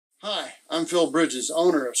Hi, I'm Phil Bridges,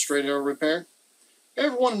 owner of Straight Arrow Repair.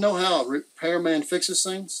 Ever want to know how a repairman fixes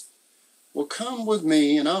things? Well, come with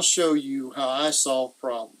me and I'll show you how I solve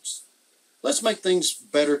problems. Let's make things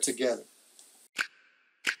better together.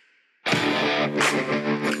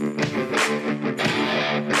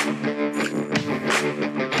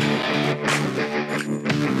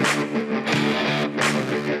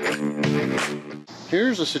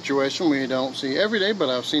 Here's a situation we don't see every day, but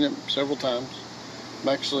I've seen it several times. I've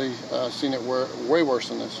actually seen it way worse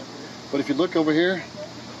than this. But if you look over here,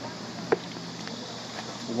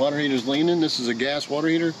 the water heater's leaning. This is a gas water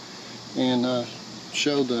heater, and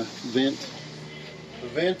show the vent. The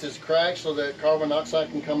vent is cracked so that carbon monoxide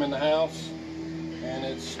can come in the house, and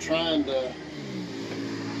it's trying to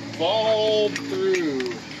fall through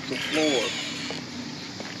the floor.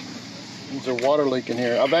 There's a water leak in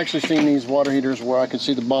here. I've actually seen these water heaters where I can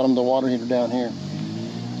see the bottom of the water heater down here.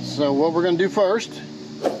 So what we're going to do first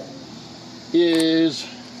is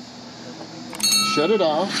shut it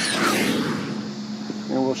off,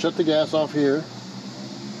 and we'll shut the gas off here,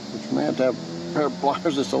 which may have to have a pair of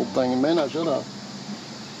pliers. This old thing, it may not shut off.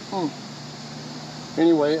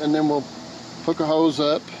 Anyway, and then we'll hook a hose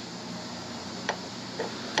up,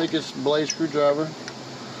 take this blade screwdriver,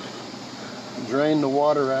 drain the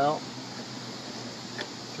water out,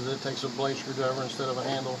 because it takes a blade screwdriver instead of a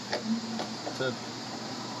handle to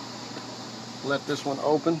let this one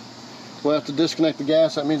open. We'll have to disconnect the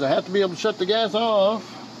gas. That means I have to be able to shut the gas off.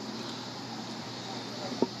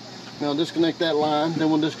 Now disconnect that line,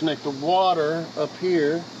 then we'll disconnect the water up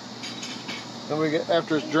here. Then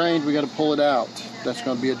after it's drained, we got to pull it out. That's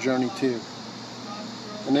going to be a journey too.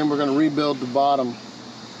 And then we're going to rebuild the bottom.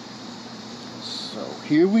 So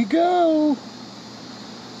here we go.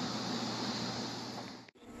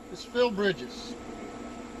 It's Phil Bridges.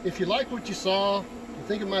 If you like what you saw, you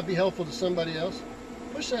think it might be helpful to somebody else,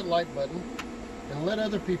 push that like button and let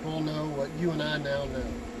other people know what you and I now know.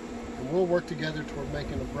 And we'll work together toward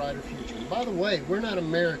making a brighter future. And by the way, we're not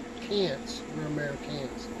Americans, we're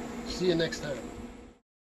Americans. See you next time.